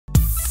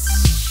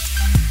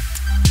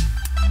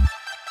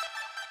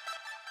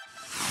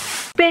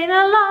been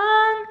a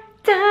long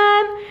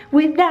time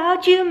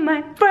without you,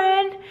 my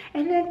friend,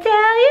 and I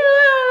tell you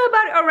all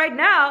about it. Oh, right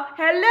now,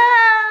 hello,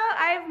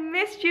 I've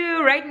missed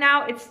you. Right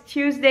now it's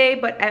Tuesday,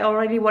 but I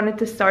already wanted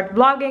to start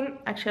vlogging.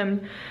 Actually,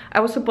 I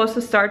was supposed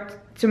to start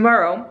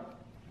tomorrow,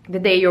 the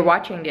day you're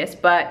watching this,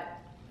 but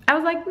I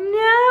was like,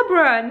 nah,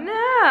 bruh,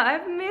 nah,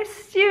 I've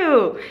missed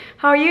you.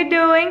 How are you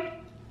doing?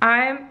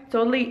 I'm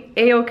totally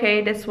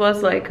a-okay. This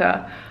was like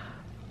a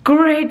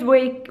great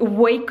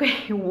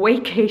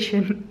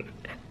vacation.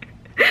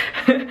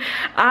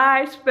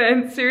 I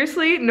spent,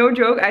 seriously, no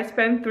joke, I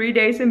spent 3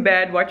 days in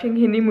bed watching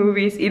Hindi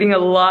movies, eating a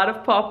lot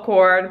of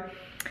popcorn,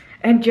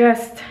 and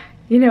just,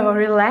 you know,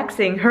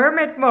 relaxing.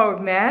 Hermit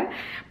mode, man.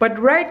 But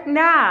right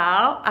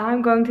now,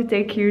 I'm going to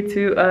take you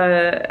to,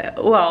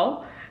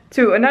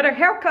 to another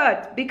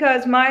haircut,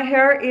 because my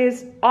hair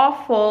is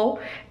awful,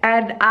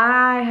 and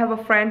I have a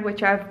friend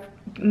which I've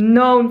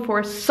known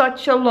for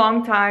such a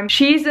long time.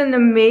 She's an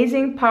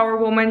amazing power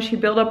woman. She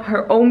built up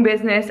her own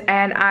business,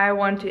 and I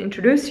want to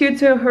introduce you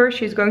to her.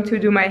 She's going to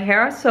do my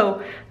hair,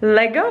 so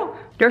let go.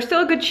 There's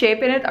still a good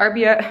shape in it.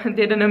 Arbia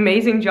did an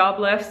amazing job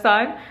last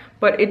time,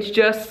 but it's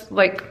just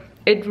like,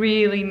 it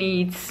really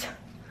needs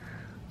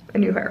a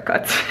new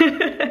haircut.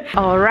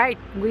 All right,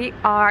 we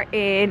are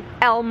in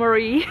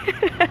Almere,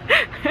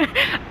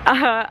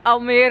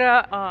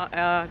 Almere,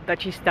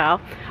 Dutchy style,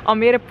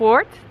 Almere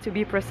Port to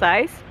be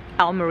precise.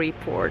 Almere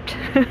Port.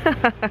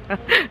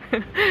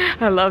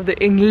 I love the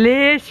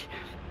English.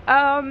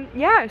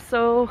 Yeah,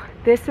 so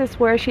this is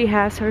where she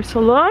has her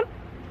salon.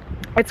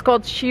 It's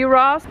called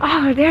Shiraz.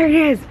 Oh, there it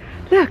is.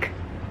 Look,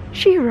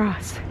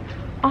 Shiraz.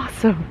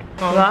 Awesome.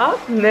 Well,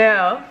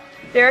 no.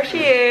 There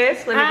she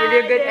is. Let me give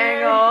you a good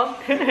angle.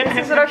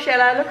 This is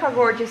Rochella. Look how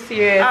gorgeous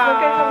she is.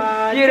 Look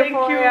at her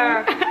beautiful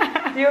hair.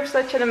 You have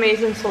such an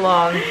amazing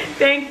salon.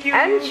 Thank you.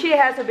 And she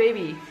has a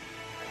baby.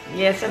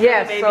 Yes,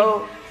 yes. Baby.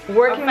 So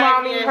working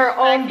mommy, her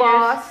own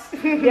boss.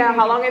 Yeah.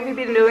 How long have you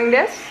been doing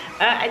this?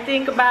 I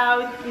think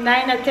about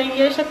 9 or 10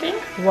 years. I think.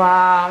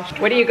 Wow.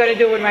 What are you gonna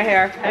do with my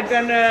hair? I'm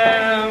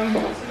gonna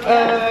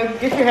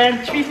give your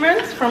hair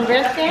treatment from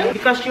breast care,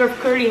 because you have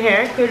curly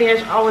hair. Curly hair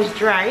is always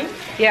dry.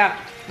 Yeah.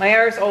 My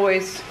hair is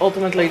always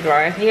ultimately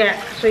dry. Yeah,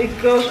 so your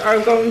curls are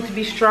going to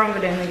be stronger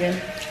then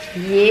again.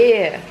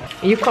 Yeah.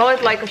 You call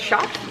it like a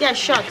shot? Yeah,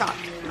 shot.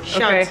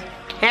 Shot. Okay.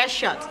 Hair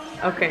shot.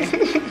 Okay.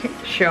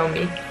 Show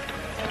me.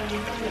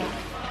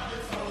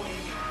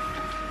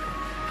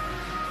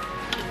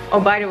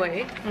 Oh, by the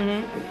way,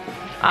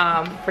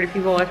 for the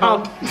people at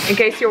home, in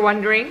case you're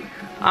wondering,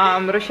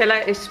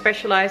 Rochella is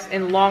specialized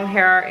in long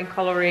hair and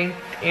coloring.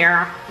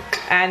 Yeah.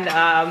 And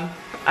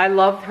I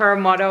loved her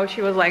motto.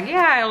 She was like,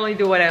 yeah, I only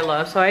do what I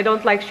love. So I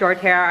don't like short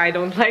hair, I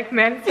don't like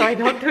men, so I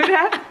don't do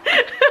that.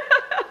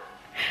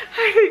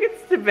 I think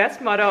it's the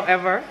best motto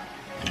ever.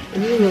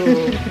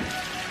 Ooh.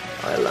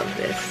 Oh, I love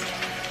this.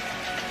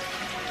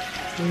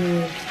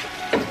 Ooh.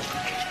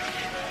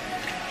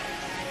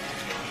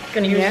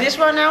 Gonna use this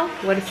one now.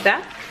 What is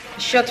that?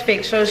 Shot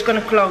fix, so it's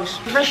gonna close.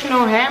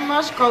 Professional hair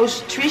mask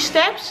goes 3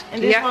 steps,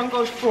 and this one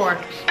goes 4.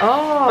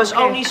 Oh, it's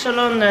only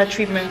salon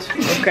treatment.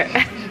 Okay.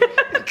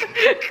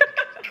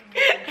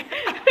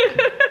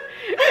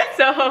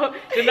 So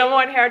the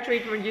 #1 hair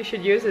treatment you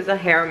should use is a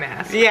hair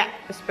mask. Yeah.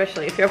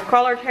 Especially if you have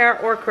colored hair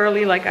or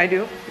curly like I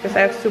do, because I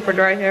have super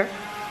dry hair.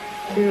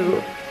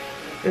 Ooh.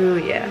 Ooh,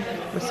 yeah.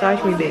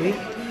 Massage me, baby.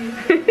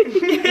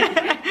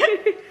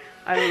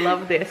 I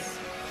love this.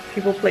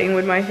 People playing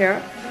with my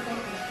hair.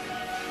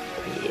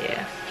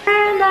 Yeah.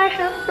 And I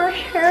have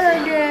fresh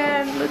hair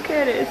again. Look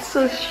at it. It's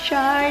so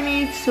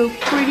shiny. It's so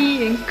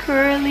pretty and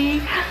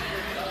curly.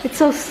 It's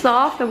so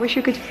soft. I wish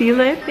you could feel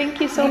it. Thank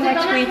you so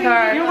much,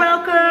 sweetheart. You're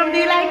welcome. Do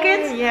you like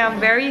it? Yeah, I'm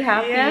very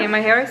happy. Yeah.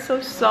 My hair is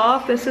so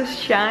soft and so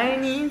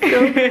shiny.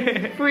 So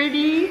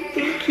pretty.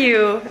 Thank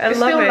you. I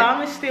love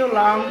it. It's still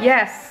long.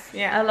 Yes.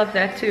 Yeah, I love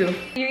that too.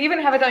 You even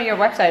have it on your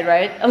website,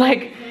 right?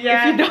 Like,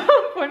 if you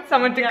don't want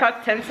someone to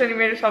cut 10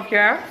 centimeters off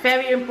your hair,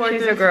 very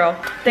important. She's a girl.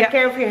 Take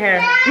care of your hair.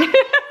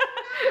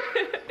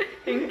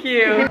 Thank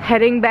you.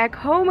 Heading back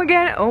home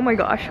again. Oh my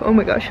gosh,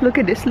 look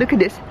at this, look at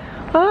this.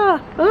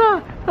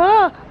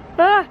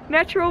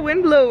 Natural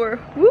wind blower.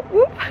 Whoop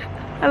whoop.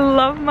 I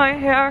love my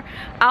hair.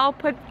 I'll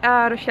put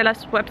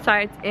Rochella's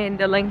website in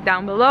the link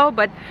down below,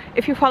 but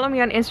if you follow me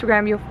on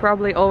Instagram, you've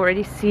probably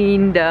already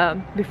seen the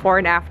before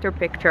and after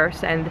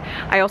pictures, and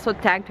I also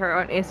tagged her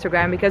on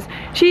Instagram because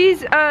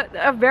she's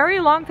a very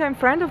long time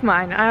friend of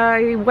mine.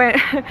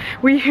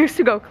 We used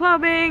to go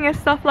clubbing and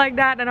stuff like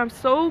that, and I'm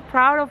so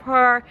proud of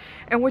her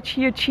and what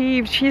she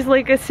achieved. She's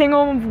like a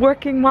single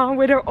working mom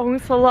with her own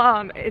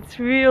salon. It's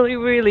really,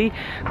 really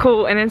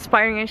cool and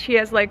inspiring, and she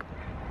has like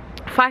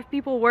 5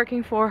 people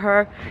working for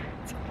her.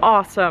 It's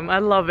awesome. I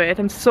love it.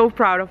 I'm so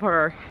proud of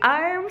her.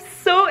 I'm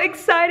so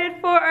excited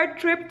for our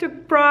trip to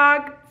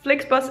Prague.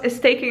 Flixbus is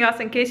taking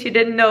us, in case you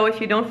didn't know, if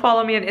you don't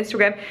follow me on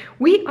Instagram.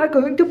 We are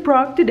going to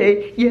Prague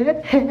today.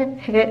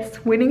 Yes,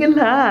 winning in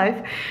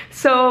life.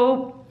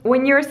 So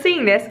when you're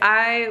seeing this,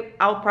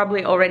 I'll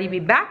probably already be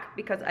back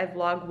because I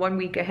vlogged 1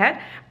 week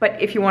ahead.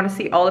 But if you want to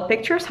see all the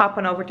pictures, hop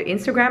on over to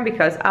Instagram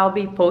because I'll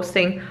be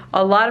posting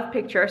a lot of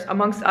pictures,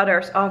 amongst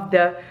others, of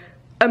the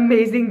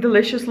amazing,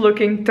 delicious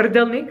looking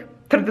trdelnik.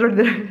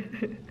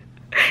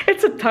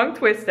 It's a tongue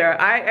twister.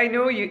 I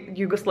know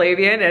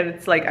Yugoslavian, and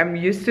it's like I'm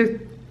used to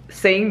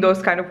saying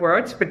those kind of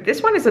words, but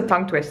this one is a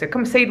tongue twister.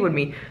 Come say it with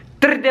me.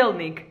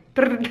 Trdelnik.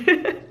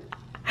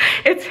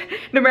 It's,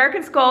 the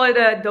Americans call it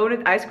a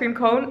donut ice cream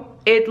cone.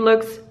 It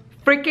looks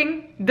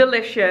freaking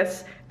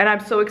delicious, and I'm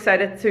so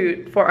excited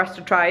for us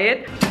to try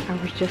it. I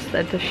was just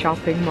at the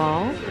shopping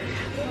mall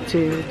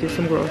to do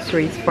some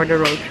groceries for the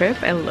road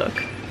trip, and look.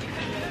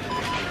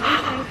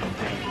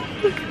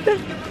 Look at that.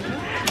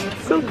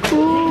 So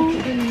cool.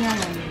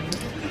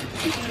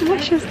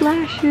 Luscious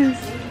lashes.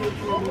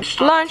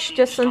 Lunch,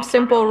 just some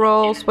simple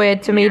rolls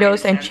with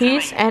tomatoes and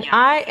cheese, and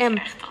I am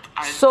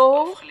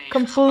so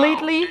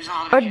completely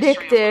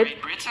addicted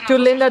to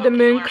Linda de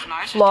Munk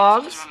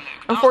vlogs.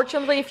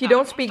 Unfortunately, if you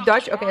don't speak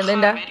Dutch, okay,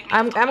 Linda,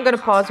 I'm gonna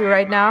pause you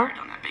right now.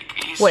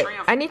 Wait,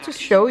 I need to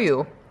show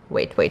you.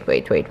 Wait.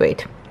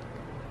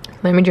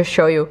 Let me just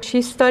show you.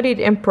 She studied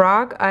in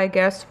Prague, I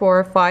guess,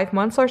 for 5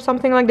 months or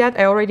something like that.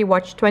 I already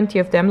watched 20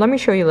 of them. Let me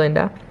show you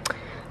Linda.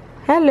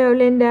 Hello,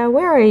 Linda.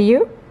 Where are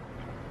you?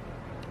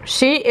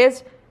 She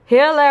is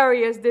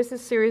hilarious. This is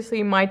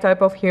seriously my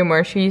type of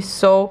humor. She's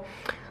so,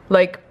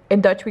 like,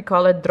 in Dutch we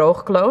call it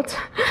droogkloot.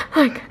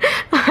 Like,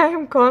 I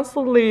am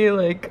constantly,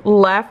 like,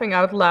 laughing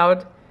out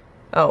loud.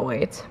 Oh,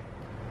 wait.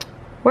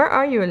 Where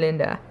are you,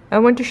 Linda? I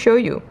want to show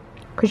you.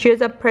 Because she is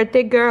a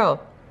pretty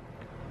girl.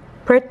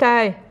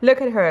 Pretty.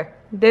 Look at her.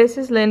 This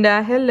is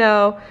Linda.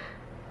 Hello.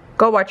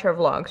 Go watch her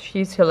vlogs.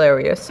 She's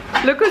hilarious.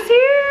 Look who's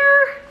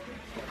here.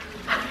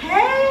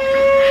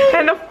 Hey!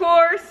 And of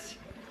course,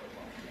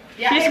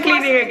 yeah, she's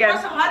cleaning again. It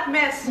was a hot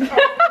mess. So that's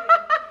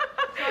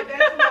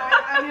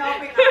why I'm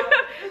helping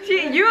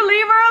out. You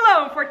leave her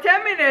alone for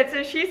 10 minutes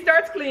and she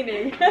starts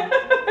cleaning.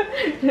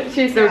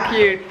 She's so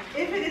cute.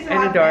 If it is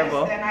and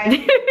adorable.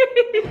 Mess,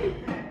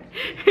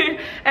 then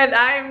and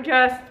I'm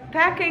just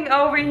packing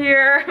over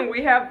here.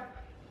 We have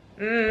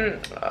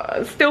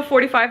still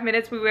 45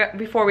 minutes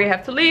before we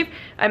have to leave.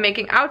 I'm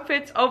making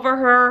outfits over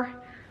her,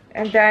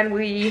 and then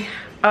we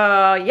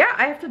yeah,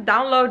 I have to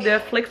download the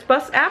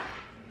Flixbus app.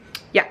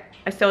 Yeah,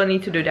 I still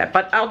need to do that,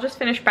 but I'll just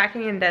finish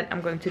packing and then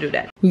I'm going to do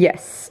that.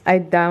 Yes, I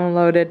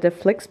downloaded the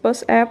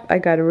Flixbus app. I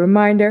got a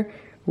reminder,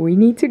 we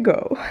need to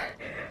go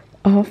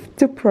off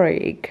to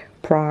Prague.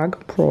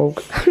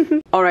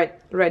 All right,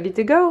 ready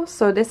to go.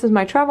 So this is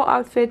my travel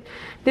outfit.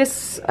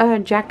 This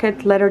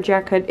jacket, leather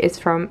jacket, is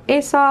from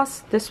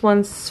ASOS. This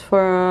one's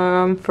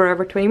from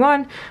Forever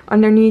 21.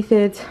 Underneath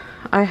it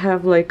I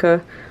have like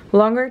a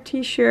longer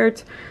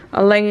t-shirt,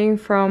 a legging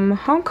from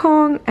Hong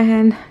Kong,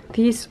 and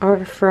these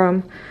are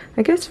from,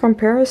 I guess, from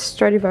Paris,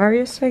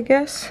 Stradivarius, I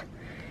guess.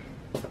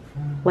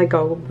 Let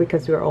go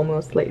because we're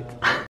almost late.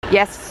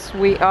 Yes,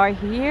 we are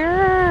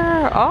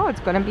here. Oh, it's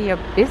gonna be a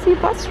busy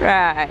bus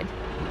ride.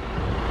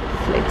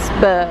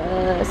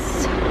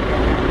 Flixbus.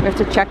 We have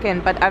to check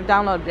in, but I've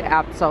downloaded the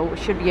app, so we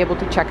should be able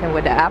to check in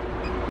with the app.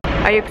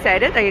 Are you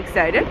excited? Are you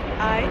excited?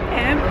 I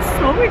am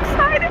so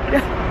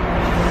excited.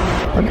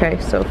 Okay,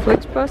 so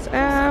Flixbus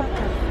app.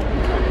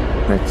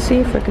 Let's see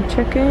if I can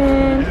check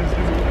in.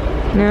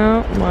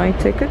 No, my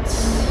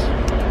tickets.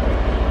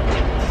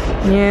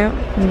 No.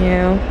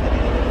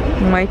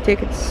 My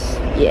tickets.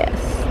 Yes,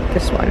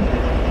 this one.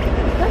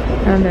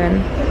 And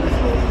then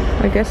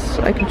I guess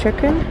I can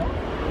check in.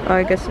 Oh,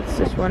 I guess it's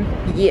this one.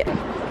 Yeah.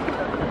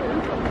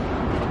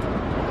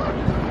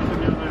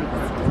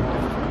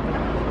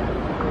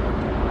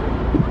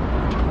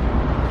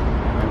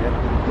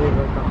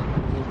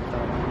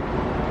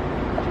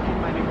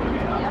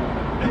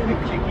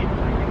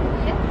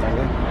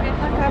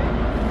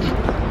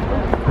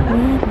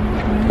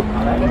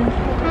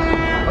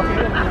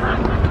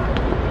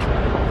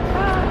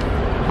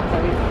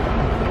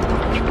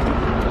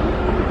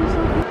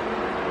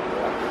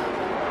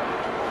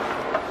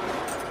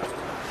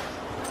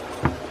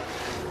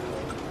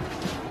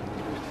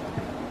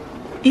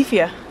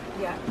 Ifia?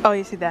 Yeah. Oh,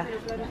 you see that?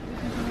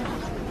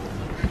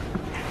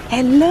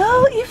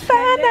 Hello,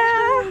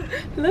 Ivana!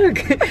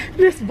 Look,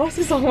 this bus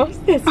is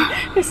almost as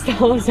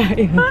tall as I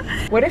am.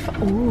 What if,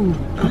 ooh,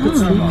 I could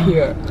sleep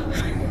here.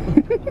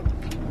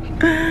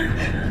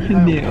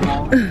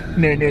 No.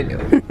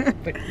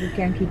 But we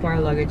can't keep our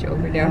luggage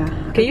over there.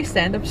 Yeah. Can you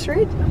stand up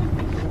straight?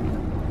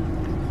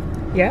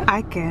 Yeah?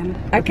 I can.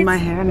 With my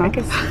hair, no?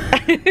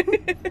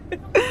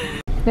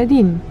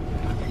 Nadine.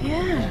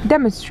 Yeah.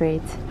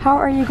 Demonstrate. How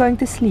are you going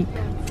to sleep?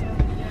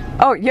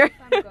 Oh, you're...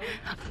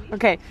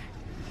 Okay.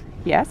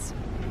 Yes.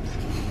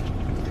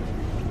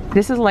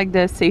 This is like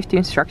the safety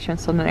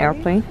instructions on an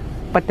airplane.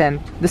 But then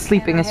the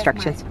sleeping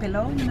instructions.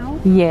 Pillow, you know?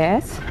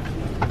 Yes.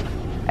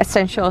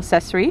 Essential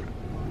accessory.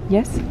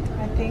 Yes.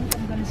 I think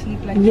I'm gonna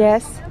sleep like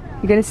yes. This.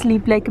 You're gonna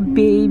sleep like a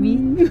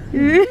baby.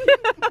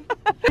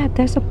 Yeah,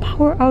 there's a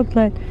power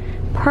outlet.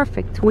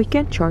 Perfect. We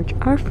can charge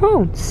our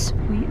phones.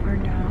 We are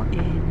now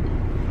in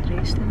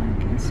Dresden, I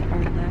guess,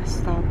 our last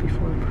stop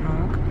before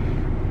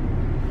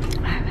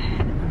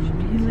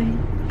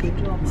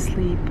good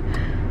sleep.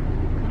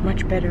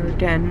 Much better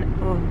than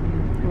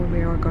when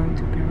we are going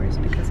to Paris,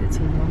 because it's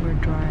a longer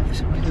drive.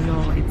 So I don't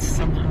know, it's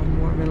somehow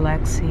more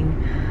relaxing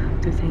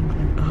to think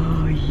like,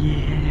 oh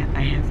yeah,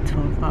 I have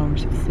 12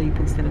 hours of sleep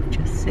instead of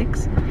just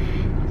 6.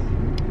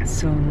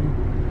 So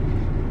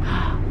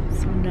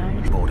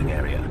nice. Boarding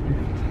area.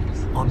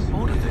 On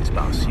board of this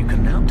bus, you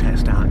can now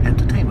test our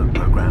entertainment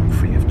program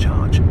free of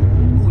charge.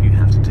 All you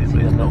have to do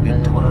is log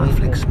into our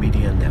Flix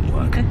Media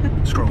network,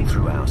 scroll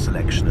through our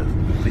selection of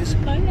movies,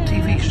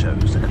 TV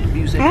shows, and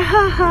music.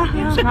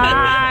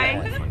 Hi.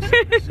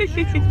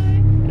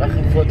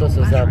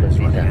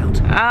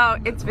 Oh,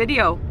 it's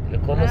video.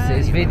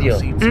 It's video.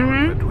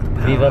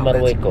 Viva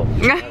Marruecos.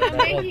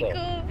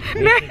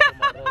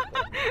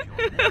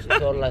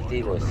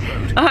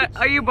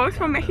 Are you both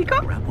from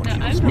Mexico?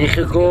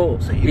 Mexico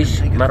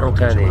is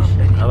Marrocanes.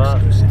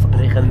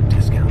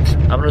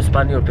 Hablo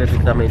español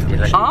perfectamente.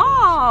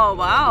 Oh,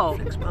 wow.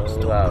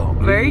 Oh, wow.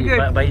 Very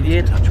good. By the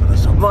end.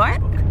 What?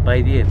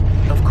 By the end.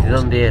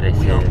 ¿Dónde eres?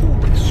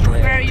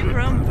 Where are you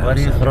from? Where are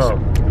you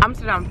from?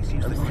 Amsterdam.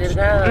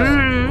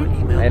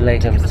 Amsterdam. I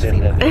like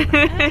Amsterdam.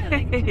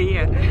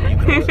 Yeah.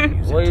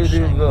 Where do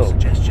you go?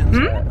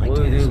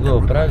 Where do you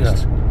go? Prague?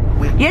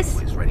 Yes,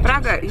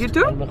 Prague. You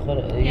too?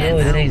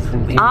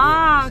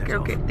 Ah,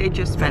 okay. They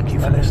just met.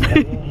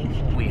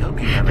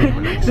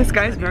 This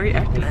guy is very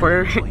active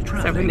for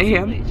 7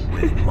 a.m.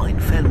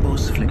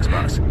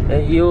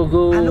 You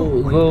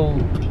go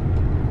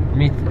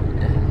meet.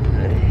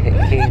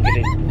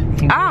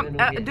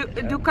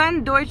 Du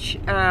kann Deutsch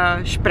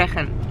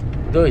sprechen.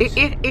 Deutsch.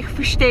 Ich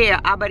verstehe,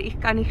 aber ich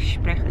kann nicht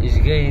sprechen.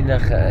 Ich gehe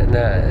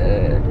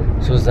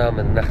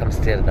zusammen nach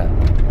Amsterdam.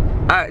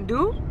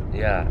 Du?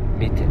 Ja,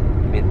 mit.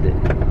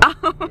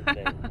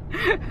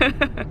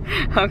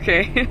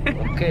 Okay.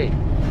 Okay.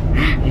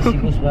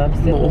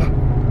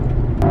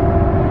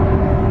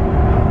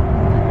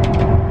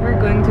 We're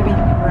going to be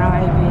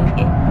arriving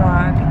in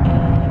Prague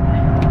in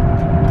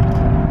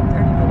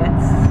 30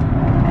 minutes.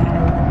 And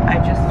I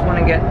just want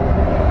to get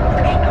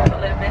freshened up a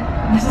little bit.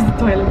 This is the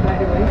toilet, by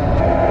the way.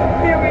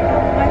 Here we go.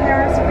 My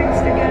hair is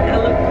fixed again. I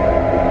look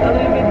a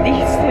little bit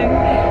decent.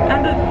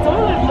 And the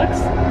toilet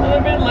looks a little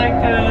bit like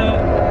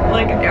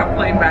an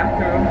airplane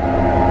bathroom.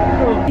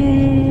 Cool.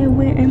 Yeah,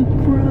 we're in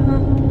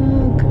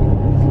Prague.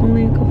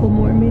 Only a couple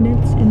more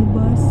minutes in the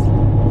bus.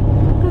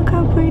 Look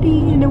how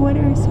pretty, and the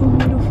weather is so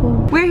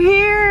beautiful. We're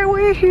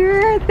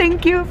here.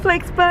 Thank you,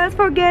 Flixbus,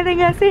 for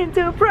getting us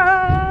into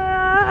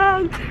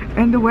Prague.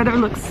 And the weather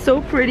looks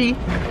so pretty.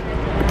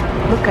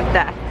 Look at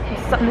that. The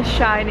sun is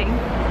shining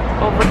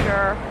over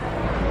there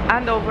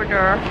and over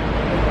there.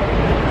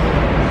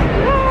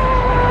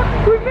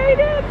 Ah, we made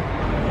it!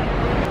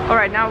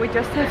 Alright, now we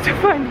just have to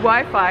find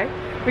Wi-Fi,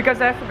 because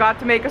I forgot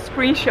to make a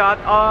screenshot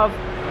of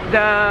the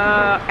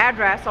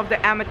address of the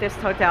Amethyst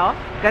Hotel.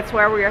 That's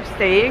where we are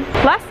staying.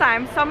 Last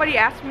time somebody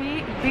asked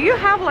me, do you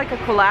have like a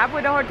collab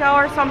with a hotel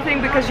or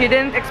something, because you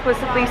didn't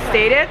explicitly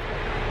state it.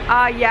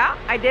 Yeah,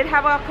 I did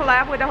have a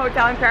collab with a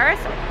hotel in Paris.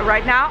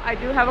 Right now I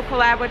do have a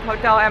collab with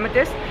Hotel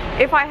Amethyst.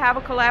 If I have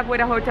a collab with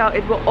a hotel,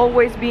 it will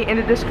always be in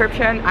the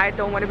description. I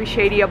don't want to be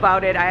shady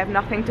about it. I have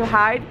nothing to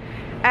hide.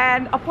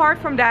 And apart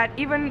from that,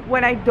 even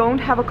when I don't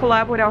have a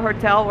collab with a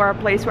hotel or a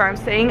place where I'm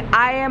staying,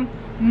 I am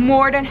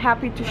more than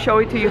happy to show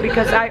it to you,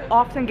 because I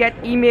often get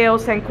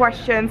emails and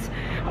questions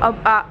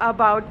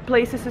about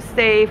places to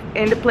stay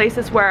in the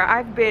places where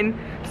I've been.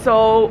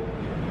 So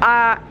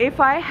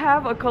if I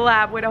have a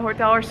collab with a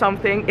hotel or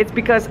something, it's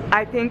because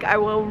I think I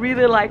will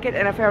really like it,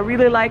 and if I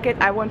really like it,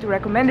 I want to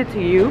recommend it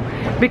to you,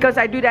 because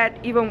I do that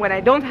even when I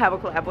don't have a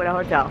collab with a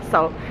hotel.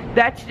 So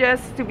that's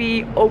just to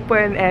be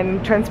open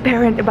and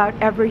transparent about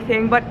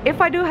everything. But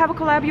if I do have a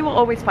collab, you will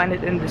always find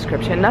it in the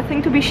description.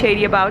 Nothing to be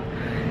shady about.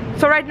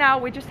 So right now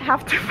we just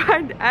have to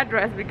find the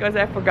address, because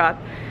I forgot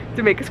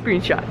to make a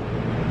screenshot.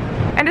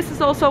 And this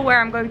is also where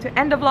I'm going to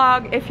end the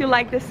vlog. If you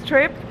like this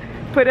trip,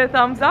 put a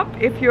thumbs up.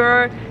 If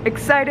you're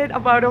excited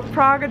about our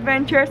Prague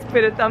adventures,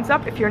 put a thumbs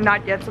up. If you're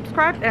not yet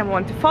subscribed and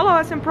want to follow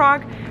us in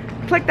Prague,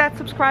 click that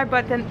subscribe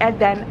button, and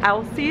then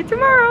I'll see you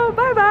tomorrow.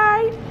 Bye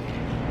bye.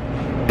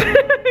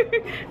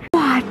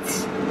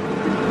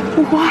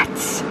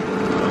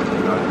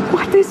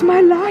 What is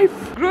my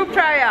life? Group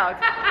tryout.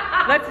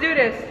 Let's do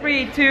this.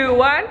 3, 2,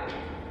 1.